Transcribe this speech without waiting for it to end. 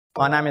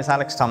My name is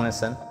Alex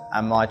Tomlinson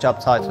and my job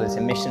title is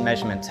Emission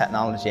Measurement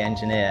Technology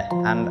Engineer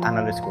and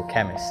Analytical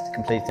Chemist,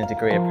 completing a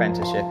Degree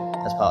Apprenticeship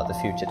as part of the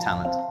Future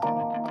Talent.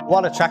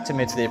 What attracted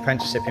me to the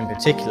apprenticeship in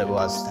particular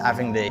was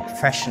having the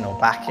professional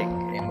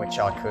backing in which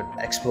I could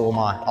explore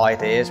my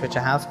ideas which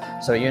I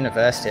have. So at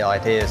university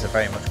ideas are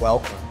very much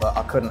welcome, but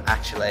I couldn't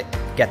actually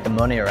get the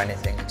money or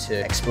anything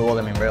to explore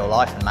them in real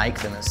life and make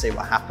them and see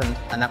what happened.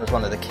 And that was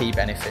one of the key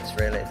benefits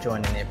really of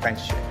joining the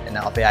apprenticeship, in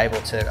that I'll be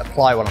able to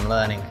apply what I'm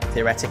learning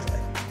theoretically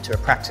to a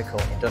practical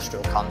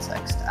industrial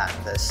context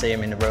and see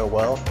them in the real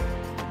world.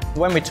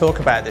 When we talk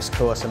about this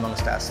course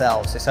amongst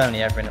ourselves, it's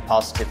only ever in a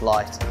positive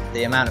light.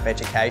 The amount of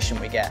education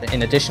we get,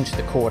 in addition to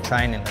the core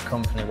training, the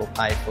company will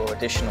pay for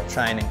additional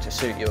training to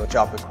suit your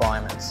job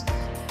requirements.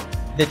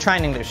 The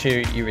training that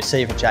you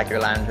receive at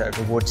Jaguar Land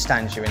Rover would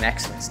stand you in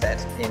excellent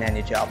stead in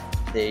any job.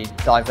 The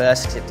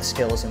diversity of the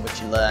skills in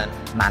which you learn,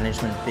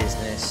 management,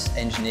 business,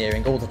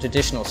 engineering, all the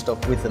traditional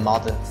stuff with the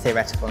modern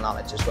theoretical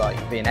knowledge as well,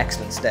 you'll be in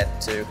excellent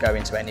stead to go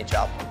into any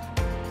job.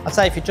 I'd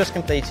say if you just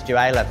completed your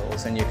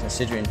A-levels and you're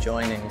considering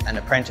joining an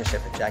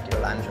apprenticeship at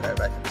Jaguar Land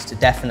Rover, is to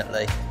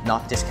definitely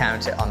not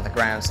discount it on the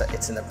grounds that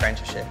it's an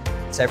apprenticeship.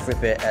 It's every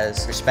bit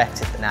as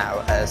respected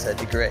now as a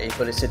degree,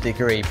 but it's a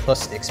degree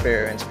plus the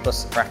experience,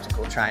 plus the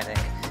practical training,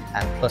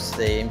 and plus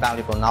the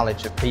invaluable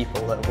knowledge of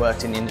people that have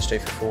worked in the industry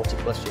for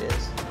 40+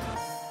 years.